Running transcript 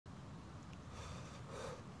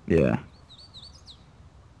Yeah.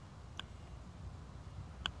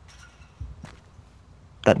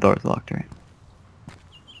 That door's locked, right?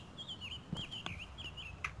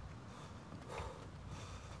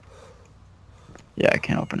 Yeah, I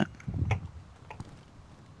can't open it.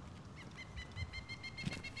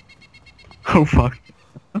 Oh fuck.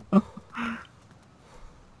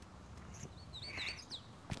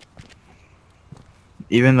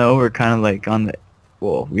 Even though we're kind of like on the,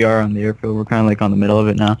 well, we are on the airfield, we're kind of like on the middle of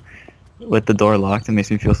it now. With the door locked, it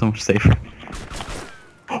makes me feel so much safer.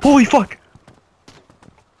 Holy fuck!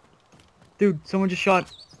 Dude, someone just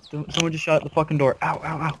shot the fucking door. Ow,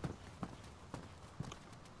 ow, ow.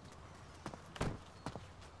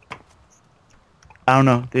 I don't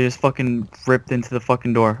know, they just fucking ripped into the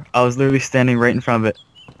fucking door. I was literally standing right in front of it.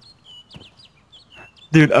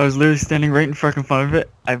 Dude, I was literally standing right in fucking front of it.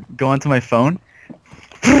 I go onto my phone.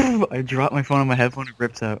 I drop my phone on my headphone, it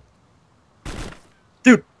rips out.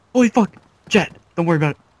 Dude, holy fuck! Jet, don't worry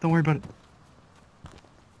about it. Don't worry about it.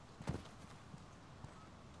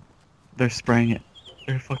 They're spraying it.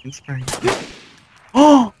 They're fucking spraying it.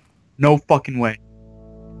 Oh! No fucking way.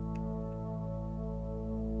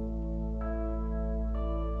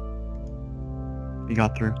 We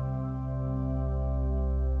got through.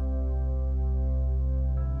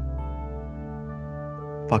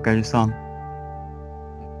 Fuck, I just saw him.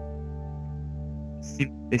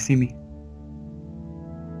 They see me.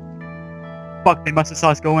 Fuck, they must have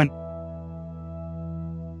saw us go in.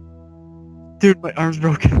 Dude, my arm's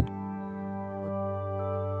broken.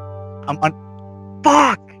 I'm on.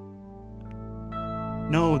 Fuck!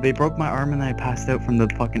 No, they broke my arm and then I passed out from the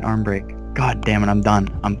fucking arm break. God damn it, I'm done.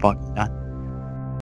 I'm fucking done.